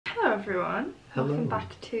everyone. Hello. Welcome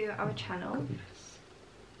back to our channel. Goodness.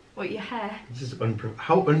 What, your hair? This is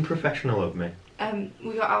how unprofessional of me.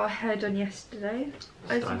 We got our hair done yesterday,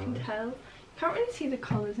 as you can Stylised. tell. Can't really see the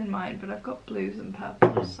colours in mine, but I've got blues and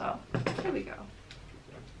purples, so here we go.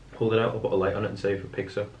 Hold it out, I'll put a light on it and see if it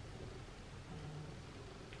picks up.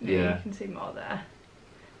 Yeah. You can see more there.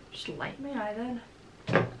 Just light my eye then.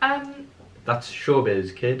 That's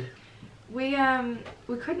showbiz, kid. We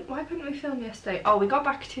couldn't, why couldn't we film yesterday? Oh, we got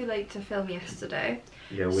back too late to film yesterday.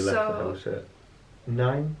 Yeah, we left the house at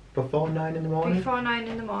 9, before 9 in the morning. Before 9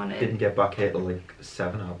 in the morning. Didn't get back here till like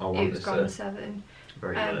 7, I want to say. It was gone 7.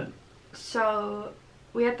 Very late. So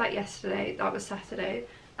we had that yesterday, that was Saturday,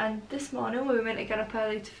 and this morning we were meant to get up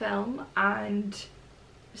early to film and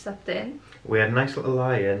we slept in. We had a nice little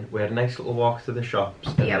lie-in, we had a nice little walk to the shops.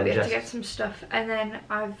 And yeah, then we had to get some stuff, and then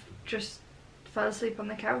I've just fell asleep on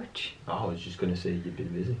the couch. Oh, I was just going to say you'd been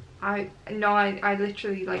busy. I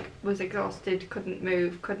literally was exhausted, couldn't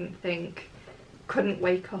move, couldn't think, couldn't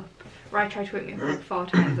wake up. Rai tried to wake me up like 4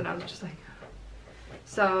 times and I was just like...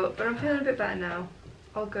 So, but I'm feeling a bit better now.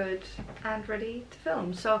 All good and ready to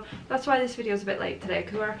film. So that's why this video is a bit late today,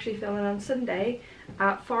 because we're actually filming on Sunday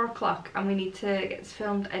at 4 o'clock and we need to get this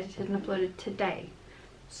filmed, edited and uploaded today.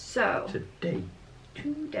 So...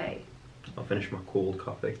 Today. I'll finish my cold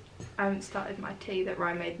coffee. I haven't started my tea that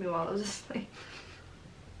Ryan made me while I was asleep.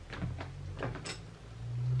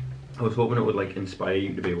 I was hoping it would like inspire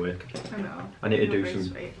you to be awake. I know. I need to You're do very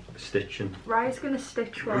some sweet. stitching. Ryan's gonna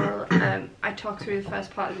stitch while I talk through the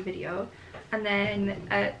first part of the video, and then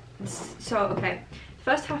okay,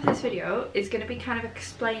 first half of this video is going to be kind of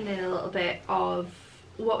explaining a little bit of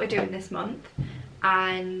what we're doing this month,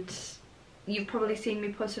 and you've probably seen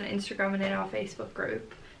me post on Instagram and in our Facebook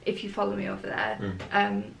group if you follow me over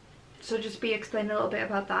there. So just be explaining a little bit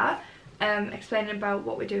about that, explaining about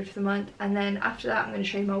what we're doing for the month, and then after that I'm going to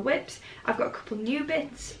show you my whips. I've got a couple new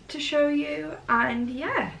bits to show you, and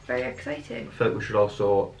yeah, very exciting. I feel like we should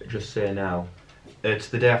also just say now, it's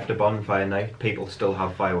the day after bonfire night, people still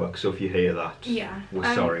have fireworks, so if you hear that, yeah,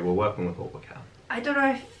 we're sorry, we're working with what we can. I don't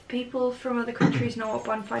know if people from other countries know what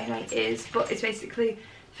bonfire night is, but it's basically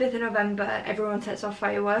 5th of November, everyone sets off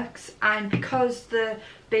fireworks, and because the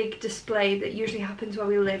big display that usually happens where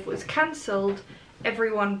we live was cancelled,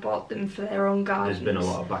 everyone bought them for their own gardens. There's been a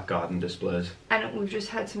lot of back garden displays. And we've just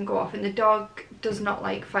had some go off, and the dog does not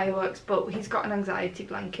like fireworks, but he's got an anxiety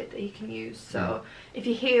blanket that he can use, so if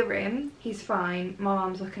you hear him, he's fine. My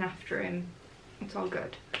mum's looking after him, it's all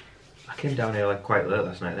good. I came down here like quite late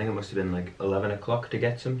last night, I think it must have been like 11 o'clock to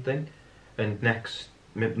get something, and next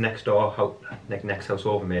door, next house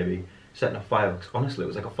over maybe, setting off fireworks. Honestly, it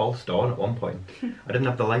was like a false dawn at one point. I didn't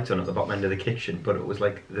have the lights on at the bottom end of the kitchen, but it was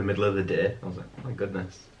like the middle of the day. I was like, oh my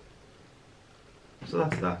goodness. So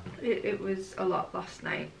that's that. It was a lot last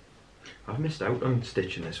night. I've missed out on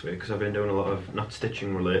stitching this week because I've been doing a lot of, not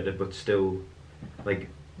stitching related, but still like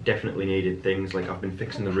definitely needed things. Like I've been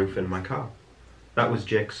fixing the roof in my car. That was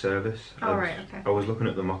Jake's service. Right, okay. I was looking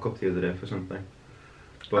at the mock-up the other day for something.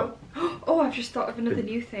 But oh, I've just thought of another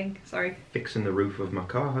new thing. Sorry. Fixing the roof of my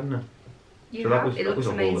car, hadn't I? You so have. It that looks was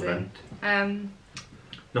a amazing. whole event.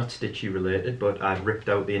 Not stitchy related, but I'd ripped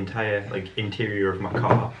out the entire like interior of my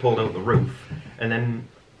car, pulled out the roof, and then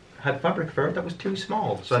had fabric for it that was too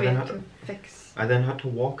small. So I then had to fix. I then had to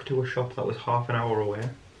walk to a shop that was half an hour away.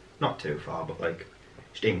 Not too far, but like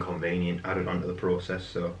just inconvenient. Added onto the process.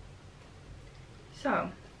 So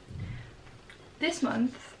this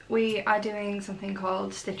month we are doing something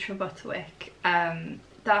called Stitch for Butterwick.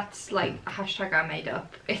 That's like a hashtag I made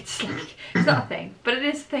up. It's like, it's not a thing, but it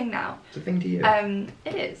is a thing now. It's a thing to you.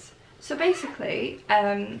 It is. So basically,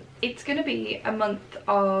 it's gonna be a month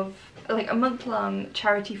of, like a month-long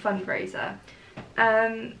charity fundraiser.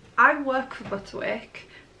 I work for Butterwick,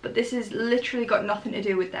 but this has literally got nothing to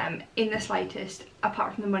do with them in the slightest,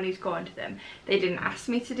 apart from the money's going to them. They didn't ask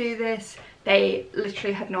me to do this. They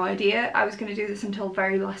literally had no idea I was going to do this until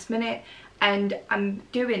very last minute, and I'm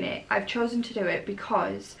doing it. I've chosen to do it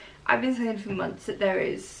because I've been saying for months that there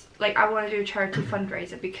is, like, I want to do a charity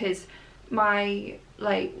fundraiser because my,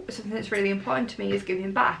 like, something that's really important to me is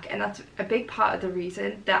giving back, and that's a big part of the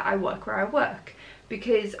reason that I work where I work,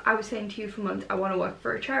 because I was saying to you for months I want to work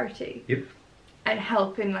for a charity. Yep. And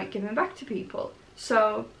help in like giving back to people.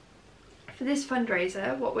 So for this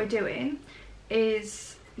fundraiser, what we're doing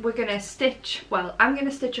is we're gonna stitch, well, I'm gonna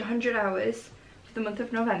stitch 100 hours for the month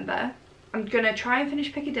of November. I'm gonna try and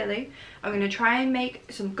finish Piccadilly. I'm gonna try and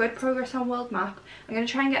make some good progress on World Map. I'm gonna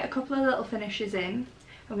try and get a couple of little finishes in.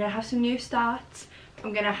 I'm gonna have some new starts.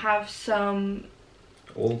 I'm gonna have some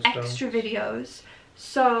extra videos.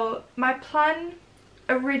 So my plan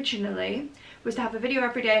originally was to have a video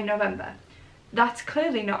every day in November. That's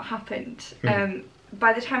clearly not happened.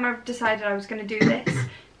 By the time I decided I was going to do this,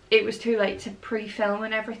 it was too late to pre-film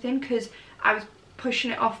and everything, because I was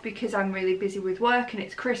pushing it off because I'm really busy with work and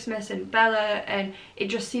it's Christmas and Bella, and it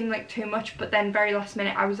just seemed like too much. But then very last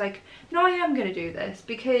minute I was like, no, I am going to do this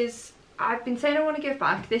because I've been saying I want to give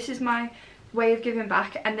back. This is my way of giving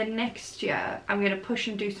back, and then next year I'm going to push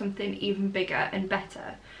and do something even bigger and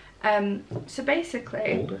better. So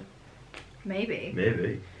basically, Older.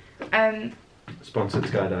 Maybe. Sponsored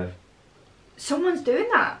skydive. Someone's doing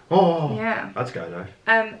that. Oh, yeah. I'd skydive.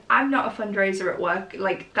 I'm not a fundraiser at work.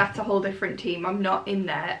 Like, that's a whole different team. I'm not in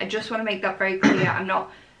there. I just want to make that very clear. I'm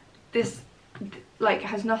not. This, like,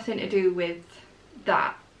 has nothing to do with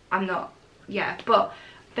that. I'm not. Yeah, but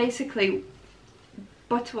basically,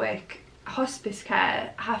 Butterwick hospice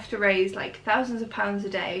care have to raise like thousands of pounds a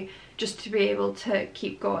day just to be able to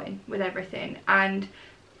keep going with everything. And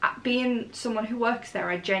being someone who works there,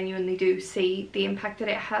 I genuinely do see the impact that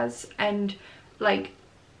it has, and like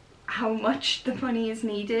how much the money is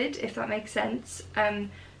needed, if that makes sense.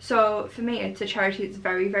 So for me, it's a charity that's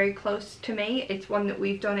very, very close to me. It's one that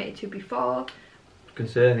we've donated to before. I can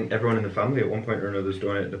say I think everyone in the family at one point or another has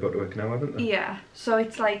donated to Butterwick now, haven't they? Yeah, so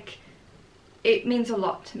it's like, it means a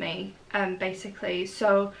lot to me, basically.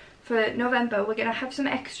 So for November, we're going to have some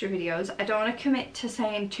extra videos. I don't want to commit to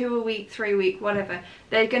saying 2 a week, 3 a week, whatever.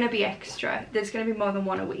 They're going to be extra. There's going to be more than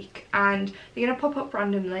 1 a week. And they're going to pop up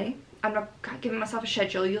randomly. I'm not giving myself a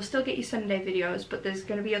schedule. You'll still get your Sunday videos, but there's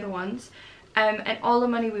going to be other ones. And all the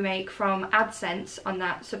money we make from AdSense on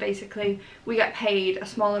that. So basically, we get paid a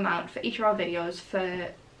small amount for each of our videos for,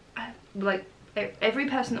 like, every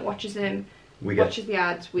person that watches them, watches the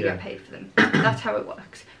ads, we get paid for them. That's how it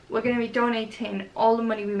works. We're going to be donating all the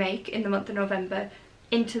money we make in the month of November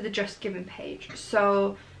into the Just Giving page.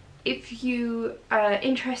 So if you are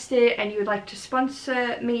interested and you would like to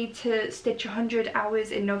sponsor me to stitch 100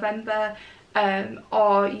 hours in November,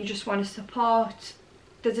 or you just want to support,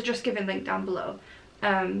 there's a Just Giving link down below.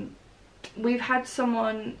 We've had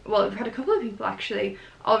a couple of people actually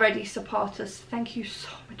already support us. Thank you so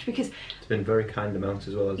much, because it's been very kind amounts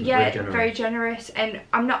as well. Yeah, very generous. And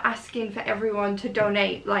I'm not asking for everyone to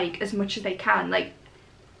donate like as much as they can, like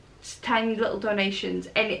tiny little donations,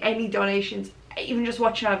 any donations, even just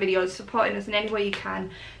watching our videos, supporting us in any way you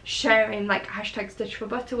can, sharing like hashtag Stitch for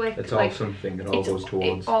Butterwick. It's like, all something, it all goes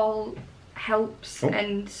towards. It all helps,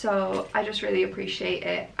 and so I just really appreciate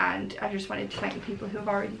it, and I just wanted to thank the people who have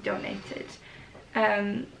already donated.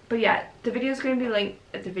 But yeah, the video is going to be linked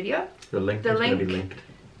at the video. The link is going to be linked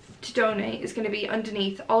to donate is going to be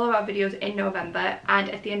underneath all of our videos in November, and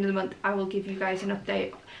at the end of the month I will give you guys an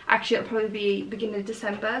update. Actually, it'll probably be beginning of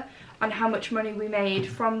December on how much money we made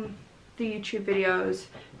from the YouTube videos,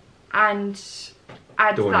 and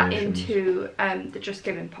add that into the Just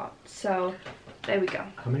Giving pot. So there we go.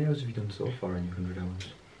 How many hours have you done so far in your 100 hours?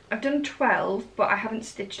 I've done 12, but I haven't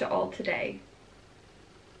stitched it all today.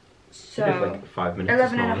 So like 5 minutes.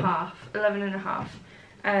 11 and a half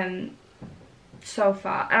so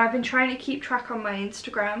far. And I've been trying to keep track on my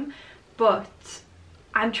Instagram, but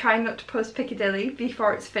I'm trying not to post Piccadilly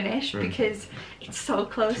before it's finished because it's so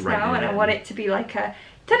close now, and I want it to be like a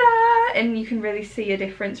ta-da, and you can really see a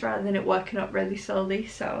difference rather than it working up really slowly.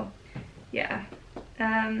 So yeah.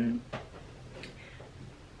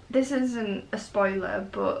 This isn't a spoiler,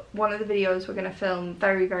 but one of the videos we're going to film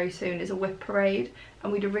very, very soon is a whip parade,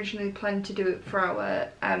 and we'd originally planned to do it for our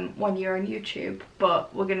 1 year on YouTube,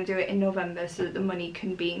 but we're going to do it in November so that the money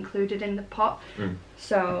can be included in the pot.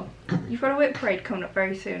 So you've got a whip parade coming up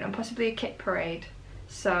very soon, and possibly a kit parade.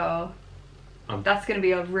 So that's going to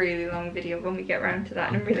be a really long video when we get around to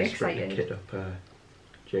that, and I'm really excited. To kit up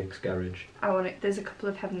Jake's garage. There's a couple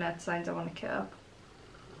of Heaven Earth signs I want to kit up.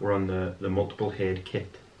 We're on the multiple head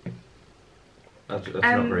kit. That's not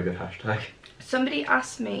a very good hashtag. Somebody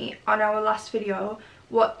asked me on our last video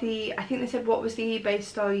I think they said what was the eBay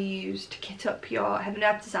store you used to kit up your Heaven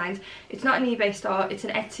Earth designs. It's not an eBay store, it's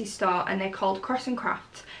an Etsy store, and they're called Cross and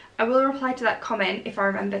Crafts. I will reply to that comment if I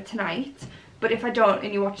remember tonight, but if I don't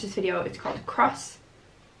and you watch this video, it's called Cross,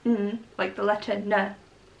 like the letter N,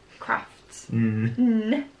 Crafts.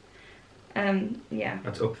 Yeah.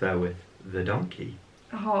 That's up there with the donkey.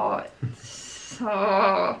 Oh,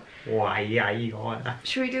 so... Why?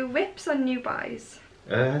 Should we do whips on new buys?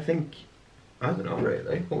 I don't know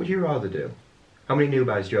really. What would you rather do? How many new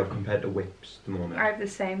buys do you have compared to whips at the moment? I have the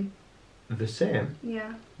same. The same?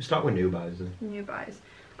 Yeah. We start with new buys then. New buys.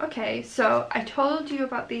 Okay, so I told you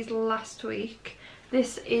about these last week.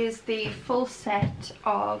 This is the full set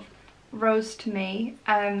of Rose to Me.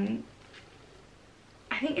 I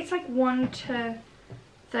think it's like 1 to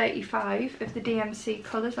 35 of the DMC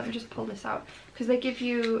colours. Let me just pull this out because they give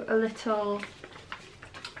you a little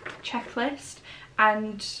checklist,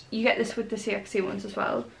 and you get this with the CXC ones as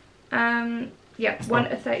well. Yeah, 1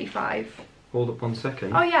 to 35. Hold up 1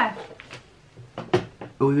 second. Oh yeah.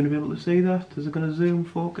 Are we going to be able to see that? Is it going to zoom,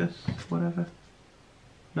 focus, whatever?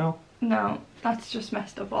 No? No, that's just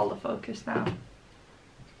messed up all the focus now.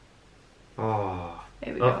 Oh,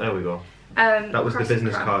 There we go. there we go. That was the Cross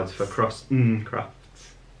business and cards for Crafts.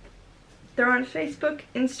 Crafts. They're on Facebook,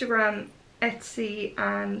 Instagram, Etsy,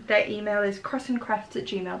 and their email is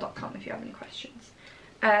crossandcrafts@gmail.com if you have any questions.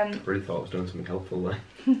 I really thought I was doing something helpful there.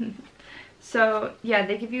 So yeah,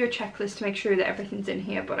 they give you a checklist to make sure that everything's in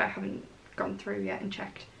here, but I haven't gone through yet and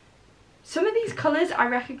checked. Some of these colours I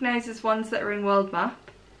recognise as ones that are in World Map.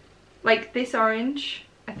 Like this orange,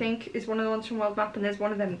 I think, is one of the ones from World Map, and there's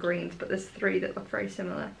one of them greens, but there's 3 that look very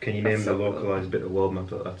similar. Can you That's name so the cool. localised bit of world map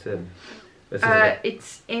that that's in? This is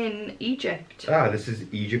It's in Egypt. this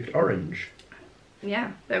is Egypt orange.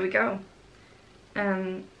 Yeah, there we go.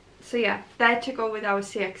 So yeah, they're to go with our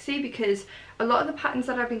CXC because a lot of the patterns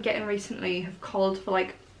that I've been getting recently have called for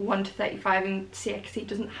like 1 to 35 and CXC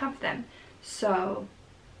doesn't have them. So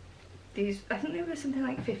these, I think they were something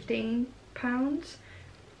like £15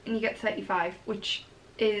 and you get 35, which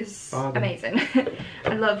is amazing.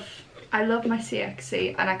 I love my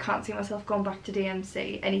CXC and I can't see myself going back to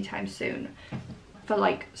DMC anytime soon for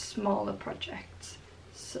like smaller projects.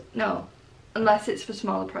 So, no, unless it's for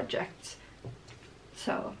smaller projects.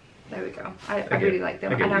 So there we go. I really like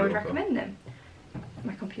them and I would recommend them.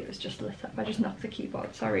 My computer's just lit up. I just knocked the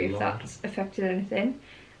keyboard. Sorry if that's affected anything.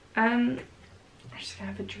 I'm just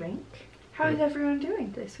gonna have a drink. How is everyone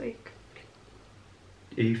doing this week?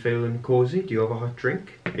 Are you feeling cosy? Do you have a hot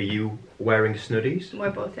drink? Are you wearing snuddies? We're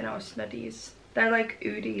both in our snuddies. They're like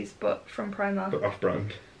Oodies, but from Primark. But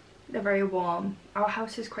off-brand. They're very warm. Our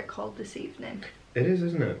house is quite cold this evening. It is,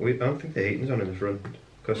 isn't it? I don't think the heating's on in the front.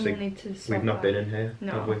 Because we've not been in here,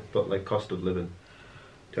 have we? But like cost of living.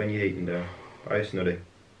 Turn your heating down. Buy a snuddy.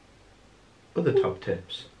 Other top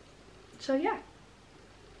tips. So yeah.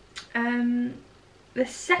 The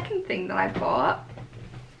second thing that I bought,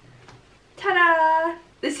 ta-da!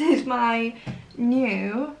 This is my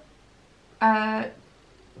new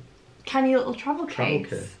canny little travel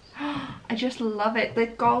case. I just love it. The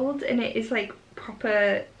gold in it is like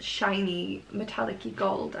proper shiny metallic-y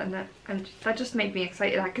gold, and that just made me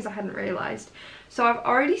excited because I hadn't realised. So I've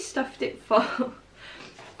already stuffed it full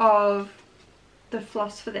of the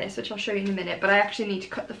floss for this, which I'll show you in a minute, but I actually need to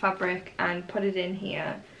cut the fabric and put it in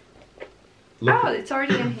here. Oh, it's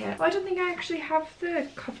already in here. Oh, I don't think I actually have the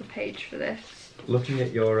cover page for this. Looking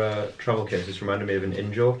at your travel case, it's reminded me of an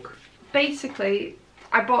in-joke. Basically,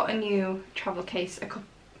 I bought a new travel case a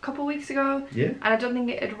couple weeks ago. Yeah. And I don't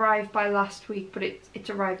think it had arrived by last week, but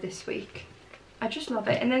it's arrived this week. I just love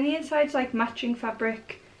it. And then the inside's like matching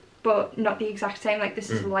fabric, but not the exact same. Like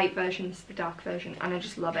this is the light version, this is the dark version, and I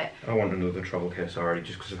just love it. I want another travel case already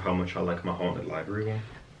just because of how much I like my Haunted Library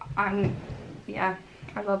one. Yeah,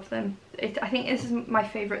 I love them. I think this is my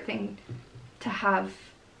favourite thing to have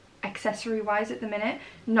accessory wise at the minute.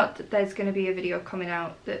 Not that there's going to be a video coming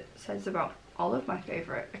out that says about all of my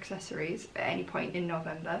favourite accessories at any point in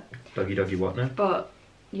November. Doggy what now? But,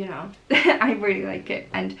 you know, I really like it.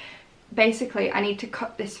 And basically I need to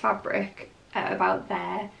cut this fabric at about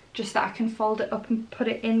there, just that I can fold it up and put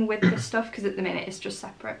it in with the stuff, because at the minute it's just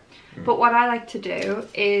separate. But what I like to do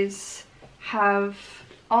is have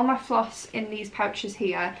all my floss in these pouches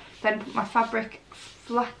here, then put my fabric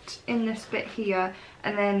flat in this bit here,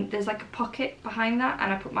 and then there's like a pocket behind that,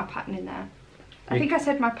 and I put my pattern in there. I think I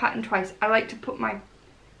said my pattern twice. I like to put my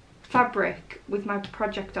fabric with my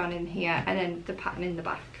project on in here, and then the pattern in the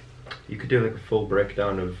back. You could do like a full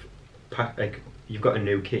breakdown of like you've got a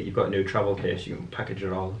new kit, you've got a new travel case, you can package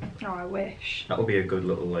it all. Oh, I wish. That would be a good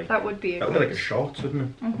little like. That would be. That would be like a shorts, wouldn't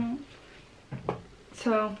it? Mhm.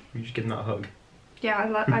 So. You just give them that a hug. Yeah,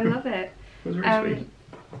 I love it. It was really sweet.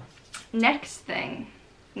 Next thing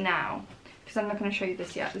now, because I'm not going to show you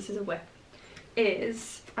this yet. This is a whip.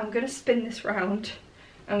 Is I'm going to spin this round.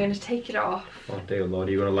 I'm going to take it off. Oh dear Lord,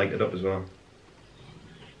 are you going to light it up as well?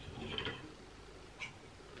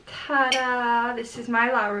 Ta-da! This is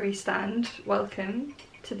my Lowry stand. Welcome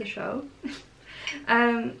to the show.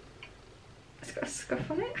 It's got a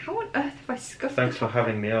scuff on it. How on earth have I scuffed it? Thanks for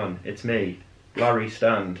having me on. It's me, Larry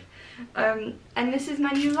Stand. And this is my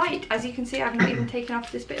new light. As you can see, I've not even taken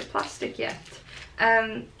off this bit of plastic yet.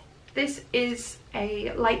 This is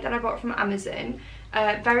a light that I bought from Amazon.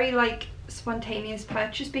 Very like spontaneous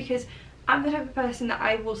purchase, because I'm the type of person that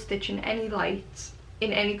I will stitch in any light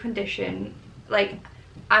in any condition. Like,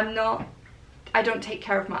 I'm not I don't take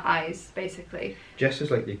care of my eyes, basically. Jess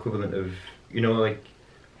is like the equivalent of, you know, like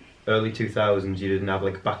early 2000s, you didn't have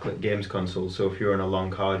like backlit games consoles, so if you were on a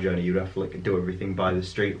long car journey, you'd have to like do everything by the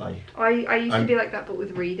street light. I used to be like that, but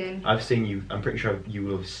with reading. I've seen you, I'm pretty sure you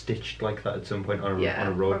will have stitched like that at some point on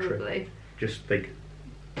a road probably. trip. Just like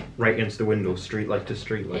right against the window, street light to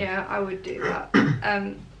street light. Yeah, I would do that.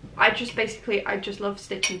 I just love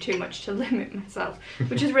stitching too much to limit myself,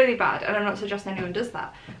 which is really bad, and I'm not suggesting anyone does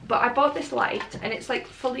that. But I bought this light, and it's like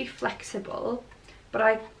fully flexible, but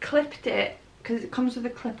I clipped it, because it comes with a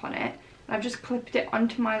clip on it, and I've just clipped it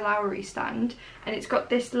onto my Lowry stand, and it's got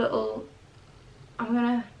this little,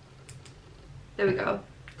 there we go.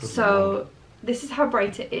 So this is how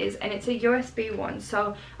bright it is, and it's a USB one,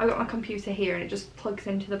 so I've got my computer here and it just plugs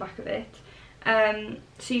into the back of it.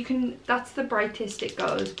 So you can, that's the brightest it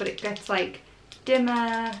goes, but it gets like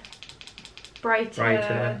dimmer,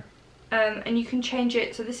 brighter. And you can change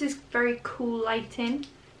it, so this is very cool lighting,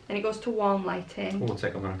 then it goes to warm lighting. Oh, it's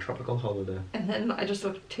like I'm on a tropical holiday. And then I just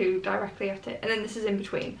look too directly at it, and then this is in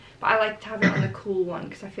between. But I like to have it on the cool one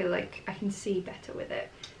because I feel like I can see better with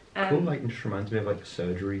it. Cool lighting just reminds me of like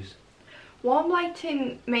surgeries. Warm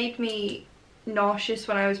lighting made me nauseous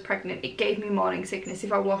when I was pregnant. It gave me morning sickness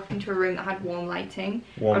if I walked into a room that had warm lighting.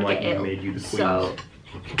 Warm lighting made you the queen. So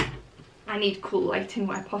I need cool lighting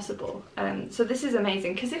where possible. So this is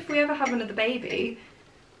amazing, because if we ever have another baby,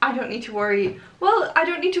 I don't need to worry. Well, I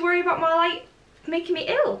don't need to worry about my light making me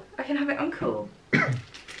ill. I can have it uncool.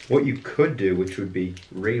 What you could do, which would be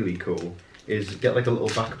really cool, is get like a little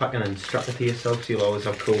backpack and then strap it to yourself so you'll always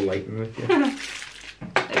have cool lighting with you. There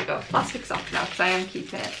we go. Plastic's off now because I am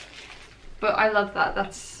keeping it. But I love that.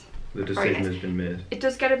 That's the decision nice. has been made. It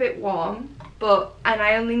does get a bit warm, and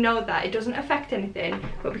I only know that it doesn't affect anything.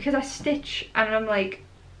 But because I stitch and I'm like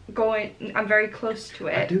I'm very close to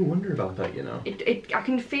it. I do wonder about that, you know. I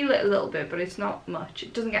can feel it a little bit, but it's not much.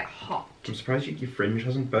 It doesn't get hot. I'm surprised your fringe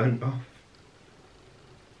hasn't burnt off.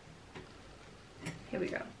 Here we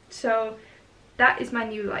go. So that is my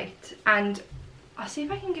new light, and I'll see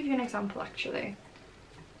if I can give you an example actually.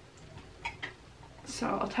 So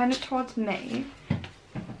I'll turn it towards me.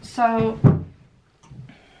 So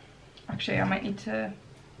actually I might need to,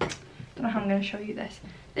 don't know how I'm going to show you this.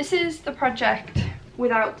 This is the project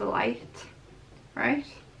without the light, right?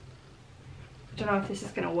 I don't know if this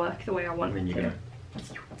is going to work the way I want it to.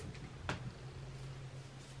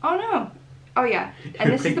 Oh no! Oh yeah,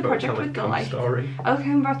 and this is the project with the light. Okay,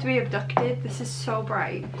 I'm about to be abducted. This is so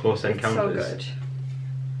bright. Close encounters. It's so good.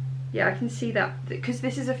 Yeah, I can see that, because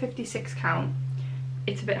this is a 56 count.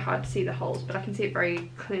 It's a bit hard to see the holes, but I can see it very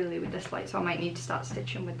clearly with this light, so I might need to start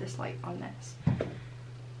stitching with this light on this.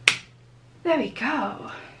 There we go.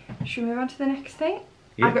 Should we move on to the next thing?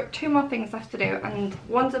 Yeah. I've got 2 more things left to do, and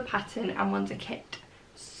one's a pattern and one's a kit.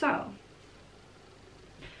 So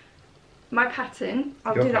my pattern,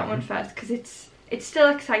 I'll do that one first because it's still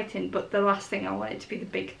exciting, but the last thing I want it to be the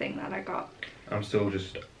big thing that I got. I'm still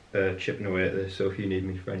just chipping away at this, so if you need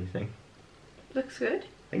me for anything. Looks good.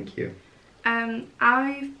 Thank you.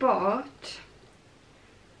 I've bought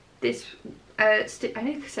this I think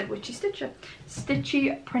I said Witchy Stitcher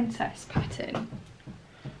Stitchy Princess pattern.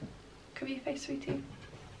 Cover your face, sweetie.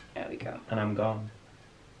 There we go. And I'm gone.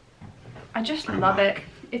 I just love it.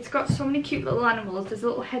 It's got so many cute little animals. There's a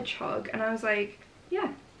little hedgehog, and I was like,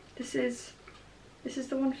 yeah, this is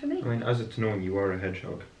the one for me. I mean, as it's known, you are a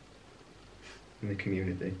hedgehog in the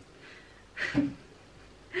community.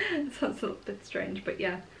 It sounds a little bit strange, but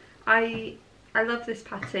yeah, I love this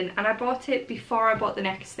pattern, and I bought it before I bought the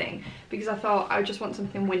next thing because I thought I just want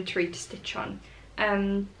something wintry to stitch on.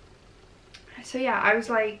 So yeah, I was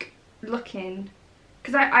like looking,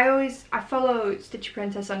 because I follow Stitchy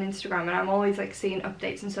Princess on Instagram, and I'm always like seeing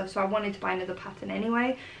updates and stuff, so I wanted to buy another pattern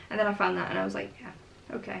anyway, and then I found that and I was like,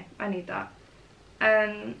 yeah, okay, I need that.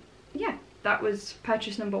 Yeah, that was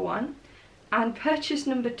purchase number 1, and purchase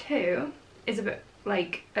number 2 is a bit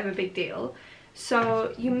like of a big deal.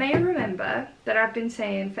 So you may remember that I've been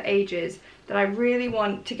saying for ages that I really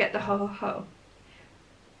want to get the ho ho ho.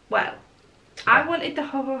 Well, I wanted the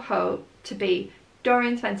ho ho ho to be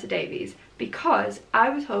Dorian Spencer Davies because I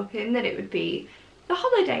was hoping that it would be the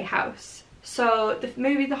Holiday House. So the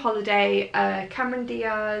movie The Holiday, Cameron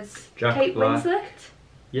Diaz, Kate Winslet.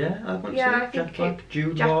 Yeah, I want to say Jack Black,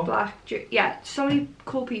 Jude Law. Yeah, so many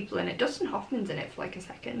cool people in it. Dustin Hoffman's in it for like a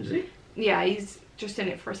second. Is he? Yeah, he's just in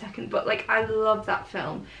it for a second, but like I love that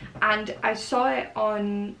film, and I saw it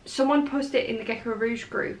on, someone posted it in the Gecko Rouge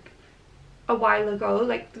group a while ago,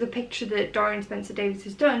 like the picture that Dorian Spencer Davies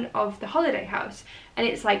has done of the Holiday House, and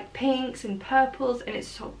it's like pinks and purples and it's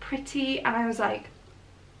so pretty, and I was like,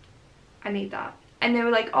 I need that. And they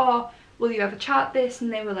were like, oh, will you ever chart this?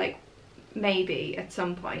 And they were like, maybe at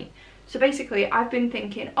some point. So basically I've been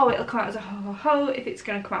thinking, oh, it'll come out as a ho if it's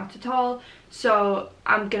going to come out at all, so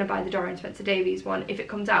I'm going to buy the Dorian Spencer Davies one if it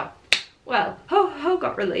comes out. Well, ho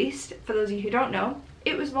got released. For those of you who don't know,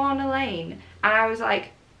 it was Lorna Lane, and I was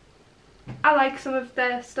like, I like some of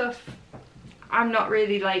their stuff, I'm not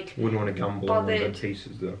really like wouldn't want to gamble bothered. on their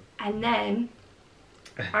pieces though. And then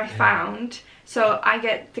I found, so I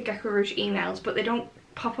get the Gecko Rouge emails, but they don't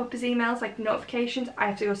pop up as emails like notifications. I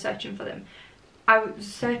have to go searching for them. I was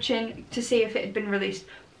searching to see if it had been released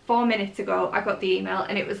 4 minutes ago. I got the email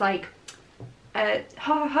and it was like,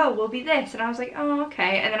 will be this, and I was like, oh,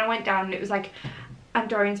 okay. And then I went down and it was like, and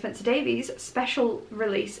Dorian Spencer Davies special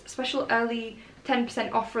release, special early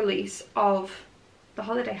 10% off release of The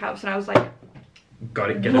Holiday House, and I was like, got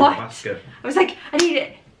it, get in the basket. I was like, I need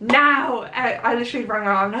it now. I literally rang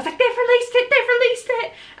around and I was like, they've released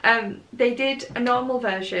it. They did a normal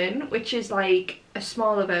version, which is like a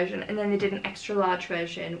smaller version, and then they did an extra large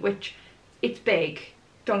version, which it's big,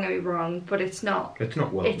 don't get me wrong, but it's not big.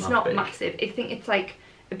 Massive. I think it's like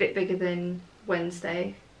a bit bigger than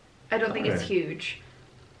Wednesday. I don't think it's huge,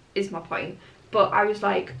 is my point. But I was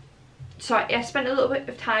like, so I spent a little bit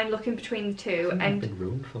of time looking between the two, and you've been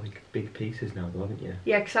room for like big pieces now though, haven't you?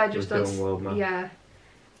 Yeah, because I just don't, yeah,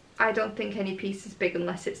 I don't think any piece is big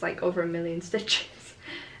unless it's like over 1 million stitches.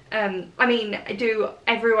 I mean, I do,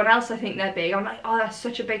 everyone else I think they're big. I'm like, oh, that's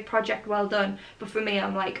such a big project, well done. But for me,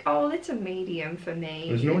 I'm like, oh, it's a medium for me.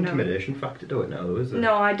 There's no intimidation factor to it now though, is there?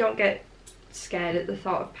 No, I don't get scared at the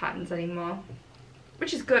thought of patterns anymore,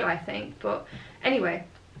 which is good, I think. But anyway,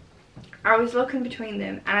 I was looking between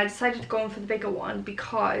them and I decided to go in for the bigger one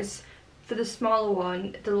because for the smaller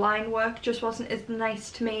one, the line work just wasn't as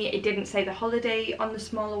nice to me. It didn't say The Holiday on the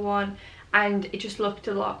smaller one, and it just looked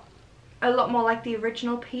a lot more like the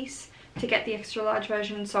original piece to get the extra large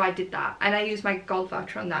version. So I did that, and I used my gold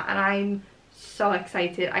voucher on that, and I'm so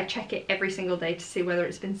excited. I check it every single day to see whether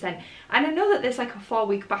it's been sent, and I know that there's like a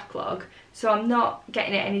 4-week backlog, so I'm not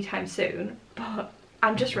getting it anytime soon, but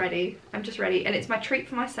I'm just ready. And it's my treat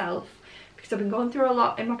for myself because I've been going through a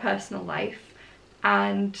lot in my personal life,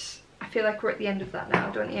 and I feel like we're at the end of that now,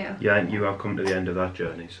 don't you? Yeah, and you have come to the end of that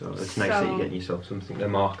journey, so it's nice that you're getting yourself something to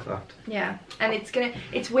mark that. Yeah, and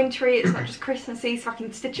it's wintry, it's not just Christmassy, so I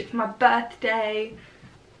can stitch it for my birthday,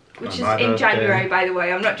 which is in January, by the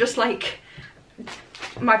way. I'm not just like,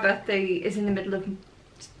 my birthday is in the middle of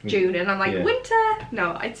June and I'm like, winter!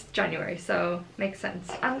 No, it's January, so makes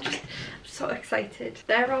sense. I'm so excited.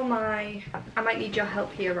 They're all I might need your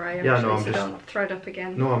help here, Ryan. Yeah, no, I'm just... don't thread up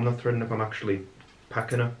again. No, I'm not threading up, I'm actually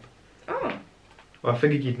packing up. Oh. Well, I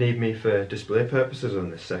figured you'd need me for display purposes on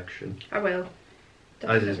this section. I will.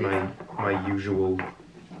 As is my usual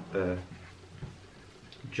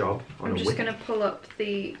job on I'm a just whip. going to pull up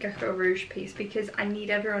the Gecko Rouge piece because I need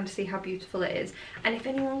everyone to see how beautiful it is. And if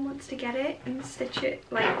anyone wants to get it and stitch it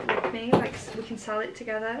like with me, like we can sell it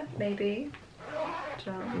together, maybe.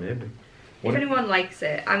 Maybe. If anyone likes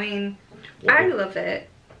it, I mean, I love it,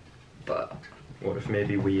 but... What if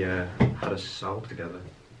maybe we had a sal together?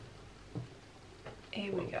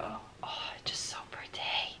 Here we go. Oh, it's just so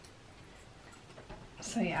pretty.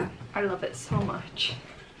 So yeah, I love it so much.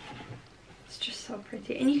 It's just so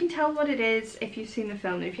pretty. And you can tell what it is if you've seen the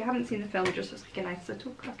film. And if you haven't seen the film, it just looks like a nice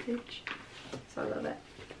little cottage. So I love it.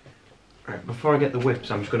 Right, before I get the whips,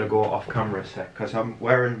 I'm just going to go off camera a sec, because I'm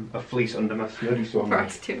wearing a fleece under my hoodie, so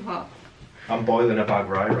it's too hot. I'm boiling a bag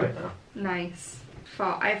right now. Nice.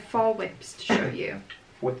 I have 4 whips to show you.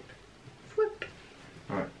 Whip. Whip.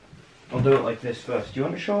 Alright. I'll do it like this first. Do you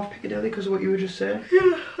want to show off Piccadilly because of what you were just saying?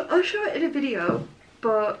 Yeah, I'll show it in a video,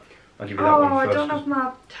 but... I'll give you that one first. I don't have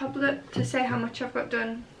my tablet to say how much I've got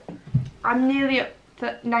done. I'm nearly at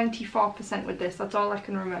 94% with this, that's all I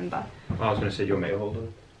can remember. I was going to say, do you want me to hold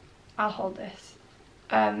it? I'll hold this.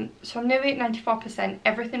 So I'm nearly at 94%.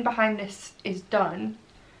 Everything behind this is done.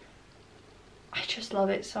 I just love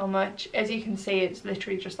it so much. As you can see, it's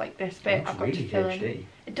literally just like this bit. I've got really to fill in.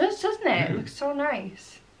 It does, doesn't it? It looks so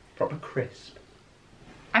nice. Proper crisp.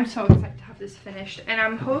 I'm so excited to have this finished, and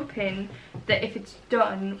I'm hoping that if it's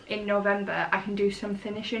done in November, I can do some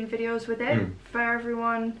finishing videos with it for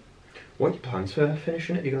everyone. What are your plans for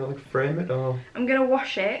finishing it? Are you going to like frame it or...? I'm going to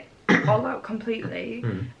wash it all out completely,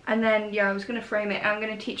 and then I was going to frame it, and I'm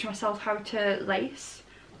going to teach myself how to lace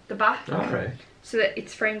the back. Alright. So that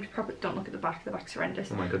it's framed properly. Don't look at the back's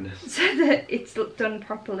horrendous. Oh my goodness. So that it's done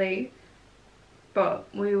properly, but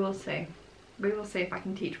we will see. We will see if I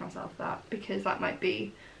can teach myself that, because that might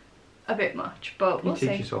be a bit much, but we'll see.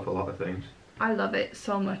 You teach yourself a lot of things. I love it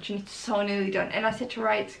so much, and it's so nearly done. And I said to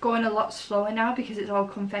Ray, it's going a lot slower now because it's all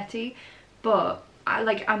confetti, but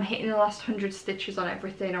I'm hitting the last 100 stitches on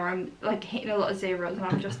everything, or I'm like hitting a lot of zeros, and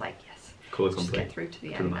I'm just like, yes, Colour just complete. get through to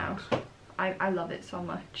the end now. I love it so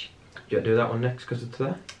much. Do you do that one next because it's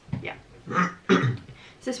there? Yeah.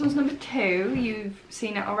 So this one's number 2. You've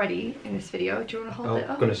seen it already in this video. Do you want to hold it up?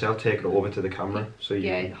 I was going to say I'll take it over to the camera so you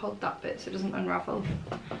can... hold that bit so it doesn't unravel.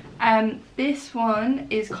 This one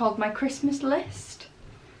is called My Christmas List.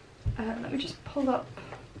 Let me just pull up.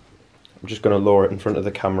 I'm just going to lower it in front of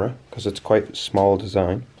the camera because it's quite a small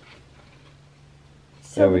design.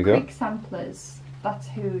 There we go. Creek Samplers. That's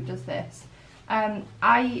who does this.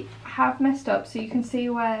 I have messed up, so you can see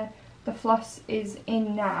where the floss is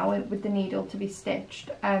in now with the needle to be stitched.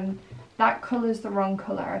 That colour's the wrong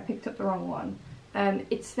colour. I picked up the wrong one.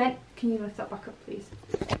 It's meant... Can you lift that back up, please?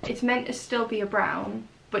 It's meant to still be a brown,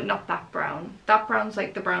 but not that brown. That brown's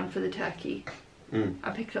like the brown for the turkey.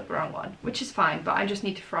 I picked up the wrong one, which is fine, but I just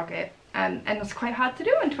need to frog it. And it's quite hard to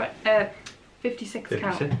do in 56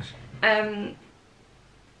 count.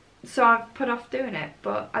 So I've put off doing it,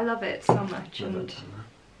 but I love it so much, and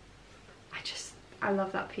I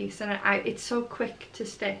love that piece, and it's so quick to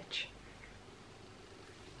stitch.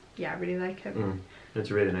 Yeah, I really like it.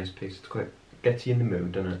 It's a really nice piece. It's quite gets you in the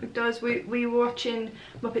mood, doesn't it? It does. We were watching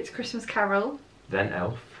Muppets Christmas Carol. Then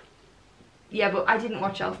Elf. Yeah, but I didn't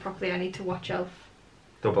watch Elf properly. I need to watch Elf.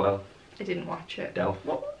 Double Elf. I didn't watch it. Elf.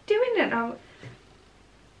 What were we doing then?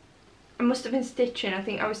 I must have been stitching. I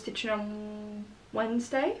think I was stitching on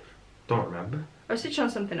Wednesday. Don't remember. I was stitching on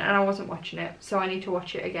something and I wasn't watching it, so I need to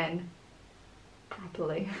watch it again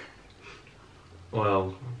properly.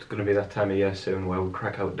 Well, it's going to be that time of year soon where we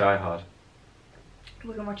crack out Die Hard.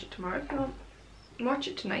 We can watch it tomorrow if you want. Watch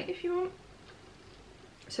it tonight if you want.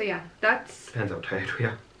 So yeah, that's... Depends how tired we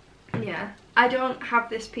are. Yeah. I don't have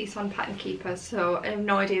this piece on Pattern Keeper, so I have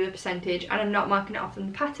no idea the percentage, and I'm not marking it off on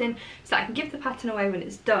the pattern, so I can give the pattern away when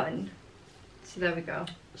it's done. So there we go.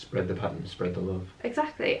 Spread the pattern, spread the love.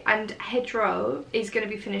 Exactly. And Hedgerow is going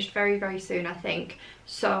to be finished very, very soon, I think.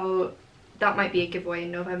 So that might be a giveaway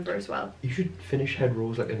in November as well. You should finish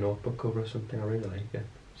Hedgerow like a notebook cover or something. I really like it.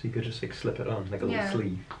 So you could just like slip it on like a little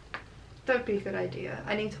sleeve. That would be a good idea.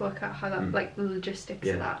 I need to work out how that, like the logistics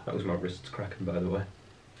of that. That was my wrists cracking, by the way.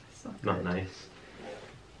 It's not nice.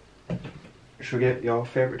 Should we get your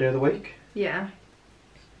favourite day of the week? Yeah.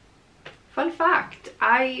 Fun fact,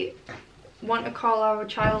 I want to call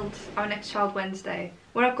our next child Wednesday.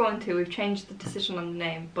 We're not going to, we've changed the decision on the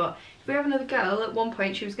name, but if we have another girl, at one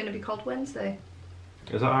point she was going to be called Wednesday.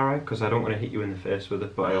 Is that alright? Because I don't want to hit you in the face with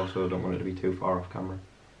it, but I also don't want it to be too far off camera.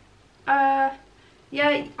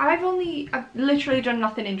 Yeah, I've literally done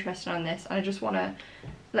nothing interesting on this, and I just want to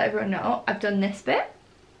let everyone know I've done this bit,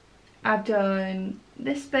 I've done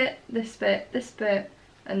this bit, this bit, this bit,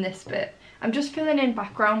 and this bit. I'm just filling in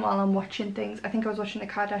background while I'm watching things. I think I was watching the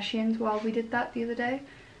Kardashians while we did that the other day.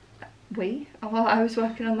 While I was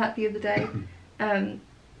working on that the other day. And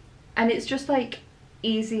it's just like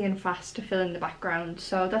easy and fast to fill in the background,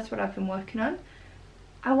 so that's what I've been working on.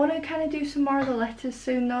 I want to kind of do some more of the letters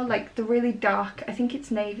soon though, like the really dark, I think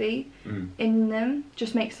it's navy in them,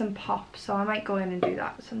 just makes them pop, so I might go in and do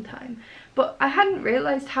that sometime. But I hadn't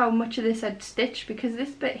realised how much of this I'd stitched, because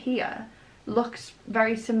this bit here looks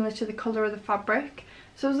very similar to the colour of the fabric.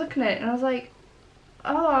 So I was looking at it and I was like,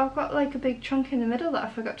 oh, I've got like a big chunk in the middle that I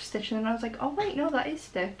forgot to stitch, and then I was like, oh wait, no, that is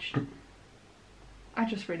stitched. I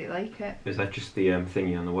just really like it. Is that just the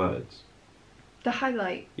thingy on the words? The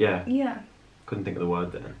highlight? Yeah. Yeah. Couldn't think of the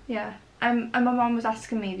word then. Yeah. And my mum was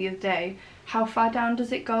asking me the other day, how far down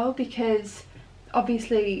does it go? Because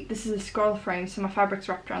obviously this is a scroll frame, so my fabric's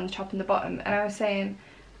wrapped around the top and the bottom, and I was saying,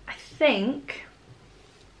 I think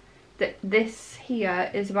that this here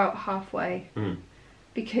is about halfway.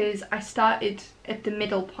 Because I started at the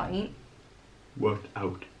middle point. Worked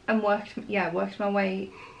out. And worked my way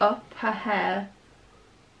up her hair.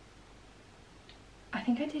 I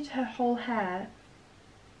think I did her whole hair.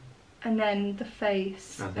 And then the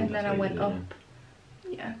face. And then I went up.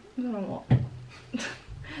 Yeah, I don't know what.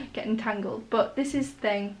 Getting tangled. But this is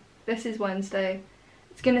Wednesday.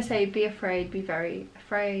 It's gonna say be afraid, be very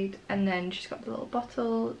afraid. And then she's got the little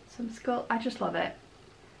bottle, some skull. I just love it.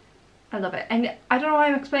 I love it. And I don't know why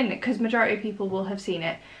I'm explaining it, because majority of people will have seen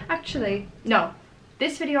it. Actually, no.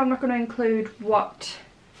 This video I'm not going to include what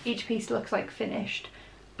each piece looks like finished.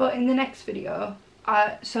 But in the next video,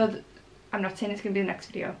 I'm not saying it's going to be the next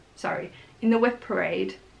video, sorry. In the whip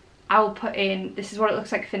parade, I'll put in, this is what it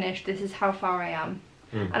looks like finished, this is how far I am.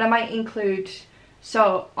 And I might include,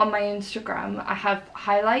 so on my Instagram, I have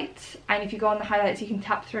highlights. And if you go on the highlights, you can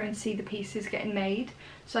tap through and see the pieces getting made.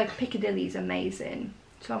 So like Piccadilly's amazing.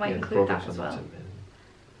 So I might include that as well.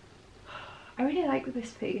 I really like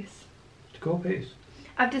this piece. To Go piece.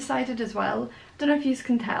 I've decided as well, I don't know if you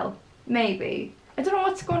can tell, maybe. I don't know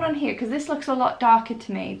what's going on here because this looks a lot darker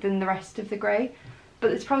to me than the rest of the grey,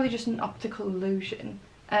 but it's probably just an optical illusion.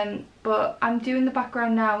 But I'm doing the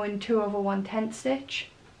background now in 2/1 tent stitch,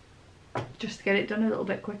 just to get it done a little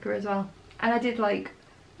bit quicker as well. And I did like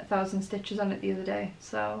 1,000 stitches on it the other day,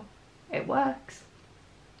 so it works.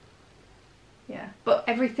 Yeah, but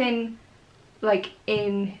everything like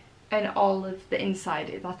in and all of the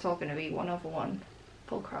inside, that's all going to be 1/1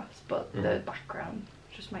 full cross, but the background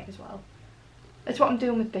just might as well. It's what I'm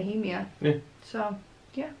doing with Bohemia. Yeah. So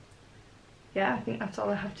yeah, I think that's all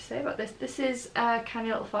I have to say about this. This is Canny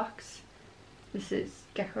Little Fox. This is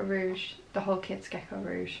Gecko Rouge. The whole kit's Gecko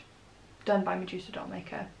Rouge, done by Medusa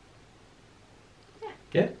Dollmaker.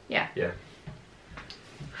 Yeah.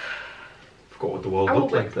 Forgot what the world Our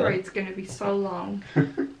looked like whip there. parade's going to be so long.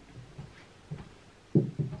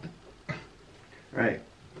 Right.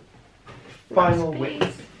 Final Recipes.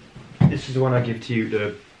 whip. This is the one I give to you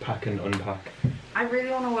to pack and unpack. I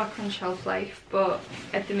really want to work on shelf life, but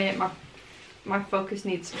at the minute my focus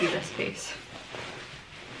needs to be this piece.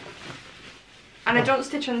 And I don't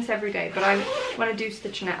stitch on this every day, but when I do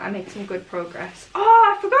stitch on it, I make some good progress.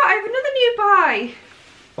 Oh, I forgot, I have another new buy!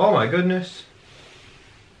 Oh my goodness.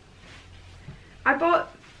 I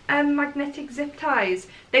bought magnetic zip ties.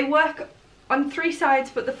 They work on 3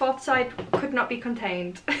 sides, but the 4th side could not be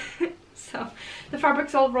contained. So the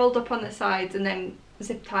fabric's all rolled up on the sides and then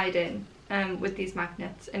zip tied in with these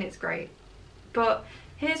magnets, and it's great. But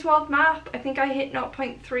here's World Map. I think I hit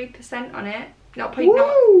 0.3% on it.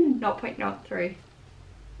 0.03.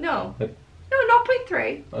 No. No,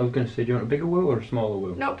 0.3. I was going to say, do you want a bigger woo or a smaller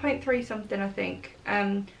woo? 0.3 something, I think.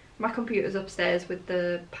 My computer's upstairs with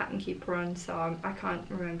the pattern keeper on, so I can't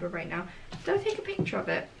remember right now. Did I take a picture of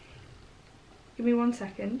it? Give me 1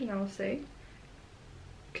 second and I'll see.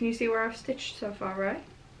 Can you see where I've stitched so far, right?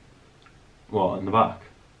 What, in the back?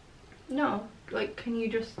 No, like, can you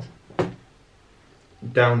just...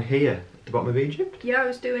 Down here, at the bottom of Egypt? Yeah, I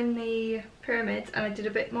was doing the pyramids and I did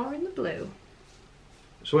a bit more in the blue.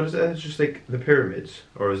 So what is it? It's just like the pyramids?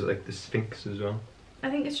 Or is it like the Sphinx as well? I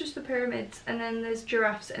think it's just the pyramids, and then there's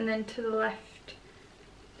giraffes, and then to the left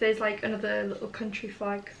there's like another little country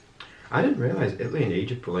flag. I didn't realise Italy and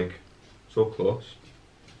Egypt were like so close.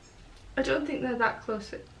 I don't think they're that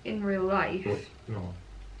close in real life. Well, no,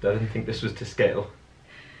 I didn't think this was to scale.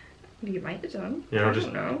 You might have done. You know, I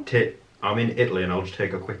just don't know. I'm in Italy and I'll just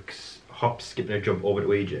take a quick hop, skip and a jump over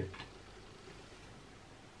to Egypt.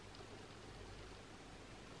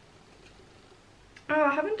 Oh,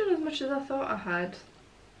 I haven't done as much as I thought I had.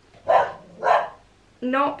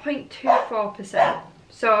 0.24%.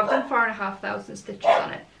 So I've done 4,500 stitches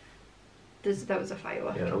on it. That was a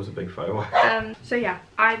firework. Yeah, that was a big firework. So yeah,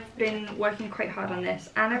 I've been working quite hard on this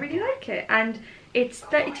and I really like it. And it's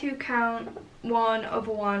 32 count,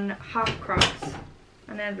 1/1 half cross.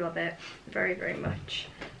 And I love it very, very much.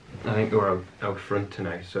 I think we were out front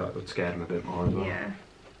tonight, so that would scare them a bit more as well. Yeah.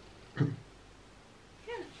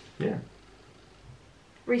 Yeah.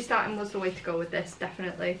 Restarting was the way to go with this,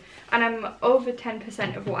 definitely. And I'm over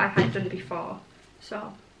 10% of what I had done before.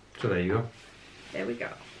 So there you go. there we go.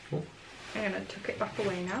 Cool. I'm going to tuck it back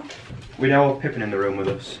away now. We now have Pippin in the room with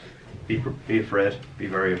us. Be afraid. Be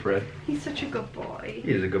very afraid. He's such a good boy.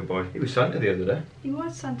 He is a good boy. He was Santa the other day. He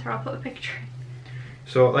was Santa. I'll put a picture in.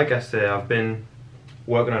 So, like I say, I've been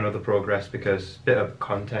working on other progress because, bit of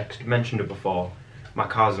context, mentioned it before, my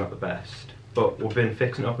car's not the best. But we've been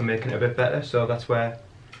fixing it up and making it a bit better, so that's where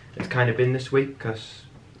it's kind of been this week, because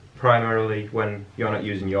primarily when you're not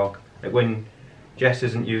using your, like when Jess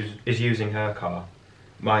is using her car,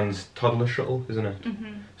 mine's toddler shuttle, isn't it?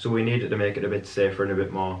 Mm-hmm. So we needed to make it a bit safer and a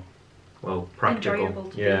bit more, well, practical. Enjoyable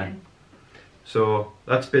to be in. So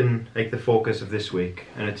that's been like the focus of this week,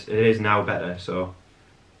 and it is now better. So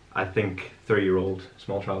I think 3-year-old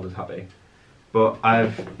small child is happy. But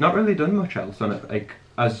I've not really done much else on it. Like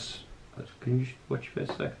can you watch your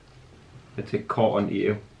face a sec? It's caught onto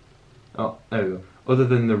you. Oh, there we go. Other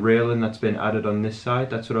than the railing that's been added on this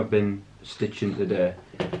side, that's what I've been stitching today.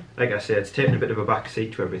 Like I say, it's taken a bit of a back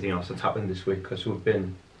seat to everything else that's happened this week because we've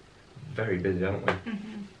been very busy, haven't we?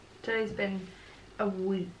 Mm-hmm. Today's been a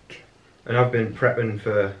week. And I've been prepping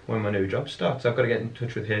for when my new job starts. I've got to get in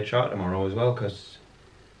touch with HR tomorrow as well because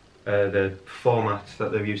the format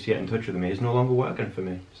that they've used to get in touch with me is no longer working for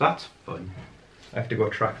me. So that's fun. I have to go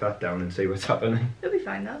track that down and see what's happening. It'll be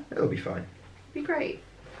fine though. It'll be fine. It'll be great.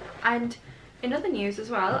 And in other news as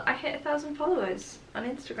well, I hit 1,000 followers on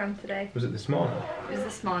Instagram today. Was it this morning? It was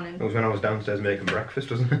this morning. It was when I was downstairs making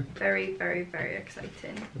breakfast, wasn't it? Very, very, very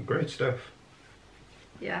exciting. Great stuff.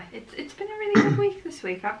 Yeah, it's been a really good week this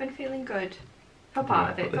week. I've been feeling good for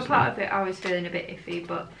part of it. For part of it, I was feeling a bit iffy,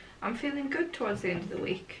 but I'm feeling good towards the end of the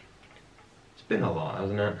week. It's been a lot,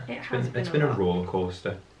 hasn't it? It's been a lot. roller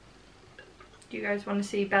coaster. Do you guys want to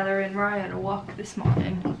see Bella and Ryan a walk this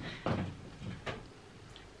morning?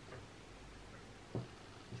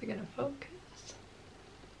 Is it gonna focus?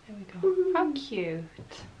 There we go. How cute.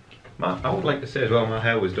 I would like to say as well, my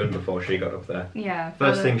hair was done before she got up there. Yeah.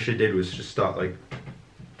 First thing she did was just start like...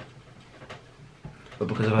 But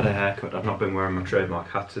because I've had a haircut, I've not been wearing my trademark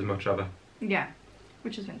hats as much, have I? Yeah,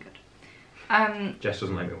 which has been good. Jess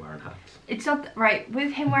doesn't like me wearing hats. It's not right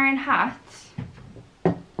with him wearing hats.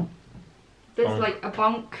 There's like a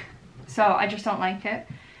bonk, so I just don't like it.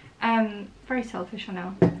 Very selfish, I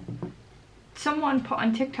know. Someone put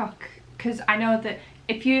on TikTok, because I know that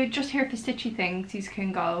if you're just here for stitchy things, you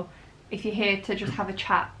can go. If you're here to just have a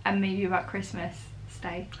chat and maybe about Christmas,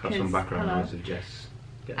 stay. Have some background noise of Jess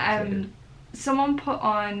getting excited. Someone put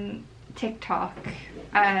on TikTok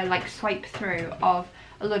like swipe through of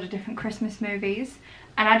a lot of different Christmas movies,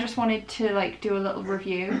 and I just wanted to like do a little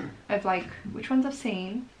review of like which ones I've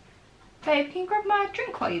seen. Babe, can you grab my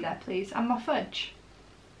drink while you're there, please, and my fudge?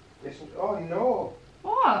 Listen, oh no!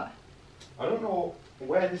 What? I don't know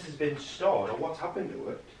where this has been stored or what's happened to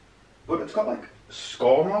it, but it's got like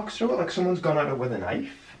score marks through it, like someone's gone at it with a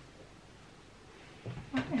knife.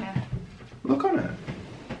 Oh, yeah. Look on it.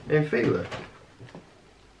 You feel it?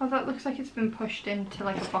 Oh, that looks like it's been pushed into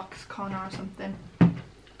like a box corner or something.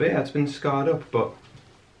 But yeah, it's been scarred up, but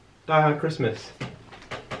Die Hard Christmas.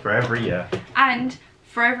 For every year. And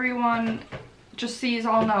for everyone, just so you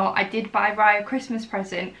all know, I did buy Ryan a Christmas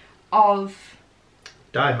present of...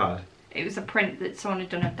 Die Hard. It was a print that someone had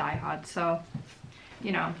done of Die Hard, so,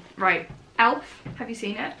 you know. Right, Elf, have you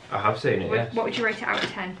seen it? I have seen it, yes. What would you rate it out of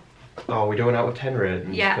 10? Oh, we're doing out of 10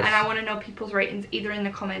 ratings. Yeah, and I want to know people's ratings either in the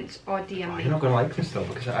comments or DM me. You're not going to like this though,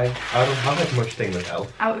 because I don't have as much thing with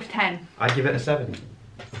Elf. Out of 10? I'd give it a 7.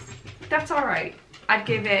 That's alright. I'd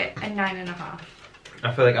give it a 9.5.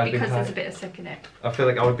 I feel like I'd because be there's a bit of sick in it. I feel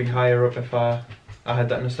like I would be higher up if I had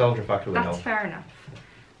that nostalgia factor with That's Elf. fair enough.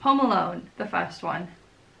 Home Alone, the first one.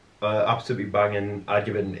 Absolutely banging. I'd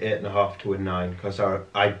give it an 8.5 to a 9 because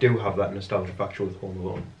I do have that nostalgia factor with Home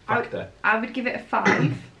Alone. I would give it a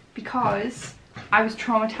 5 because I was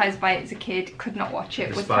traumatised by it as a kid. Could not watch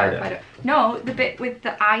it. Was terrified. No, the bit with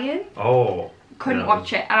the iron. Oh. Couldn't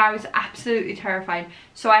watch it, and I was absolutely terrified.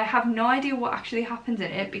 So I have no idea what actually happens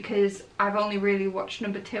in it because I've only really watched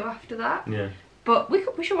number 2 after that. Yeah. But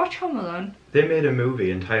we should watch Home Alone. They made a movie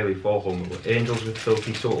entirely for Home Alone. Angels with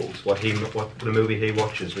Filthy Souls. What the movie he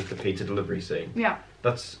watches with the pizza delivery scene. Yeah.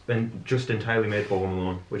 That's been just entirely made for Home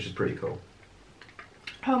Alone, which is pretty cool.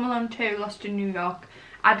 Home Alone 2, Lost in New York.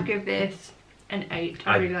 I'd give this an 8.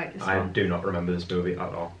 I really like this one. I do not remember this movie at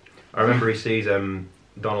all. I remember he sees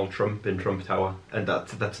Donald Trump in Trump Tower, and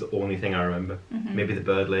that's the only thing I remember. Maybe the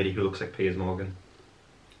bird lady who looks like Piers Morgan.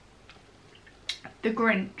 The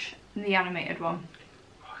Grinch, the animated one.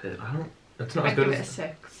 It's not as good as... I'd give it a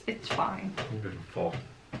 6. It's fine. 4.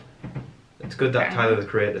 It's good that Tyler the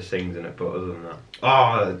Creator sings in it, but other than that...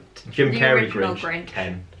 Oh, Jim Carrey Grinch.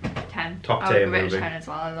 10. 10. Top tier movie. I'll give it a 10 as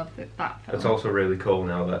well. I love that film. It's also really cool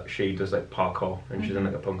now that she does like parkour and she's in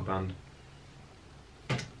like a punk band.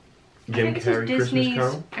 Jim Carrey Disney's Christmas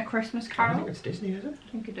Carol? A Christmas Carol? I think it's Disney, is it?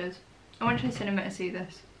 I think it is. I went to the cinema to see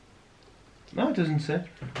this. No, it doesn't say.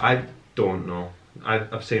 I don't know.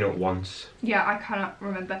 I've seen it once. Yeah, I cannot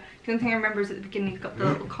remember. The only thing I remember is at the beginning he's got the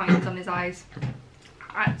little coins on his eyes.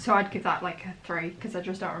 So I'd give that like a 3 because I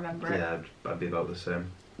just don't remember it. Yeah, I'd be about the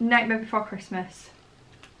same. Nightmare Before Christmas.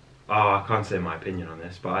 Oh, I can't say my opinion on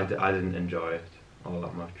this, but I didn't enjoy it all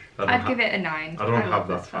that much. I'd give it a 9. I don't have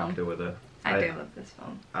that factor with it. I do love this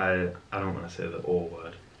film. I don't want to say the O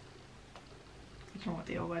word. I don't know what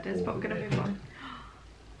the O word is, but we're going to move on.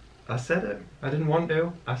 I said it. I didn't want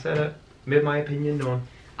to. I said it. Made my opinion known.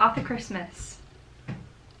 Arthur Christmas.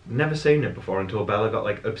 Never seen it before until Bella got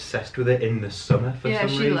like obsessed with it in the summer for some reason.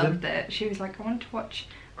 Yeah, she loved it. She was like, I want to watch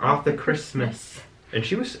Arthur Christmas. And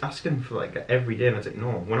she was asking for like every day, and I was like,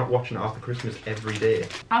 no, we're not watching Arthur Christmas every day.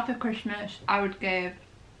 Arthur Christmas, I would give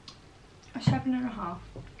a 7.5.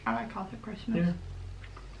 I like Arthur Christmas. Yeah.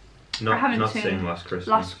 Not seen Last Christmas.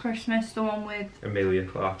 Last Christmas, the one with Emilia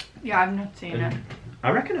Clarke. Yeah, I've not seen it. I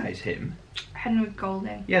recognise him. Henry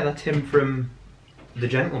Golding. Yeah, that's him from The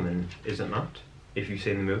Gentleman, is it not? If you've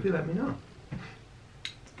seen the movie, let me know.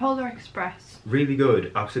 Polar Express. Really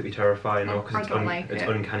good, absolutely terrifying though, because it's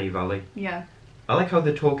Uncanny Valley. Yeah. I like how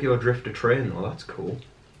the Tokyo Drifter train though, that's cool.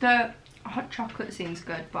 The hot chocolate scene's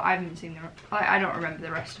good, but I haven't seen I don't remember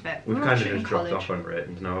the rest of it. We've kind of just dropped off on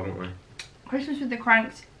ratings now, haven't we? Christmas with the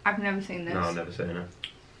Cranks. I've never seen this. No, I've never seen it.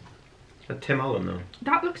 Is that Tim Allen though?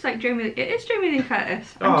 That looks like Jamie. It is Jamie Lee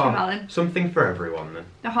Curtis and Tim Allen. Something for everyone then.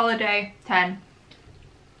 The Holiday, 10.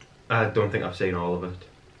 I don't think I've seen all of it.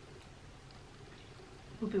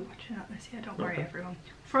 We'll be watching that this year, don't Okay. worry everyone.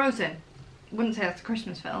 Frozen. Wouldn't say that's a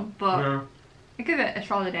Christmas film, but No. I give it a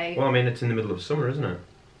solid 8. Well, I mean, it's in the middle of summer, isn't it?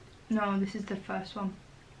 No, this is the first one.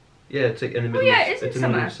 Yeah, it's like in the middle. yeah, of, it's in the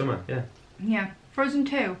middle of summer. Yeah. Yeah. Frozen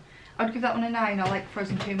 2. I'd give that one a 9. I like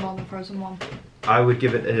Frozen 2 more than Frozen 1. I would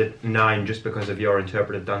give it a 9 just because of your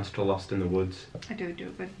interpretive dance to Lost in the Woods. I do a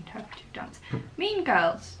good interpretive dance. Mean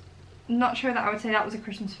Girls. Not sure that I would say that was a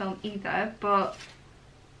Christmas film either, but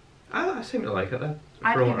I seem to like it though.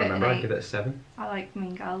 I'd For what give I it an remember, I'd 8. give it a 7. I like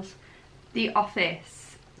Mean Girls. The Office.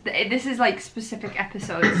 This is like specific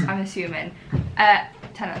episodes, I'm assuming.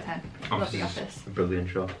 10 out of 10. Love The Office. A brilliant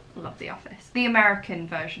show. Love The Office. The American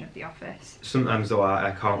version of The Office. Sometimes though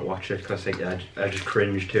I can't watch it because I just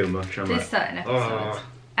cringe too much. I'm There's like, certain episodes.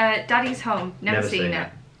 oh, Daddy's Home. Never seen it.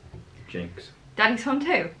 Jinx. Daddy's Home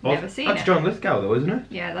 2. Oh, Never seen that's it. John Lithgow though, isn't it?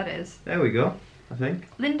 Yeah, that is. There we go, I think.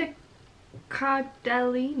 Linda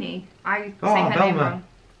Cardellini. I say Oh, her name Velma.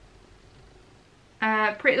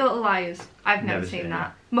 wrong. Pretty Little Liars. I've never seen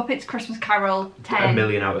that. Muppets Christmas Carol. 10. A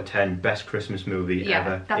million out of 10. Best Christmas movie Yeah,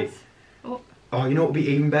 ever. that's... Oh, you know what would be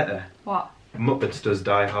even better? What? Muppets does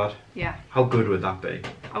Die Hard. Yeah. How good would that be?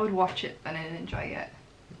 I would watch it and I'd enjoy it.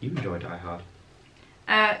 You enjoy Die Hard.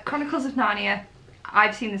 Chronicles of Narnia.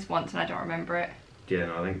 I've seen this once and I don't remember it. Yeah,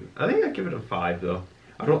 no, I think I'd give it a 5 though.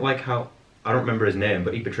 I don't remember his name,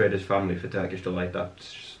 but he betrayed his family for Turkish delight.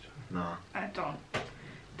 That's just, nah. I don't.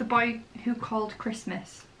 The Boy Who Called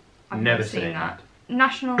Christmas. I've Never seen that.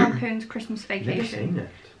 National Lampoon's Christmas Vacation. Never seen it.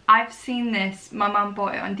 I've seen this. My mum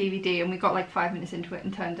bought it on DVD and we got like 5 minutes into it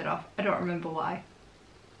and turned it off. I don't remember why.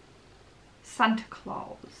 Santa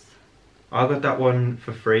Claus. I got that one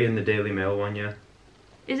for free in the Daily Mail one, yeah.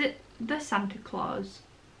 Is it the Santa Claus?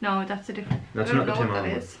 No, that's a different. That's I don't not the know Tim what that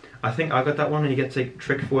Allen is. I think I got that one and he gets like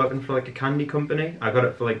tricked for working for like a candy company. I got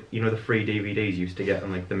it for like, you know, the free DVDs you used to get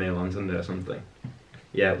on like the mail on Sunday or something.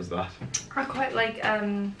 Yeah, it was that. I quite like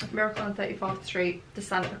Miracle on 34th Street, the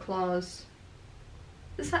Santa Claus.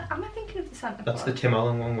 Am I thinking of the Santa That's Claus? the Tim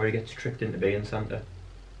Allen one where he gets tricked into being Santa.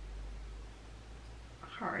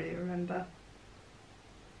 I can't really remember.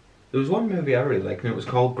 There was one movie I really liked and it was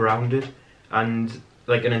called Grounded, and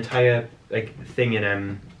like an entire like thing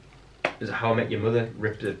in is it How I Met Your Mother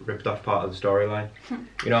ripped off part of the storyline.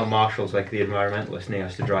 You know, Marshall's like the environmentalist and he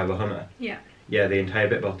has to drive a Hummer. Yeah. Yeah, the entire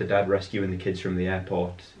bit about the dad rescuing the kids from the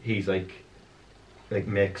airport. He's like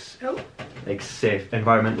makes like safe,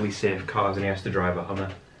 environmentally safe cars, and he has to drive a Hummer,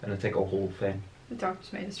 and it's like a whole thing. The dog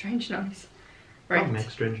just made a strange noise. Right. Dog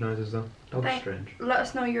makes strange noises though. Dogs are strange. Let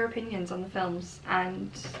us know your opinions on the films, and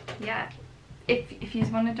yeah, if you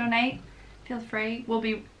want to donate, feel free. We'll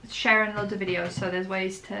be sharing loads of videos, so there's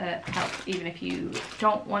ways to help even if you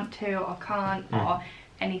don't want to or can't or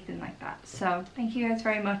anything like that. So thank you guys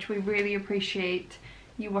very much. We really appreciate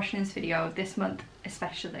you watching this video this month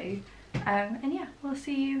especially. And yeah, we'll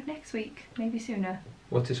see you next week, maybe sooner.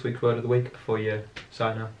 What's this week's word of the week before you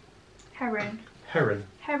sign out? Heron. Heron.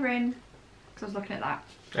 Heron. Because I was looking at that.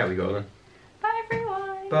 There we go then. Bye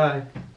everyone. Bye.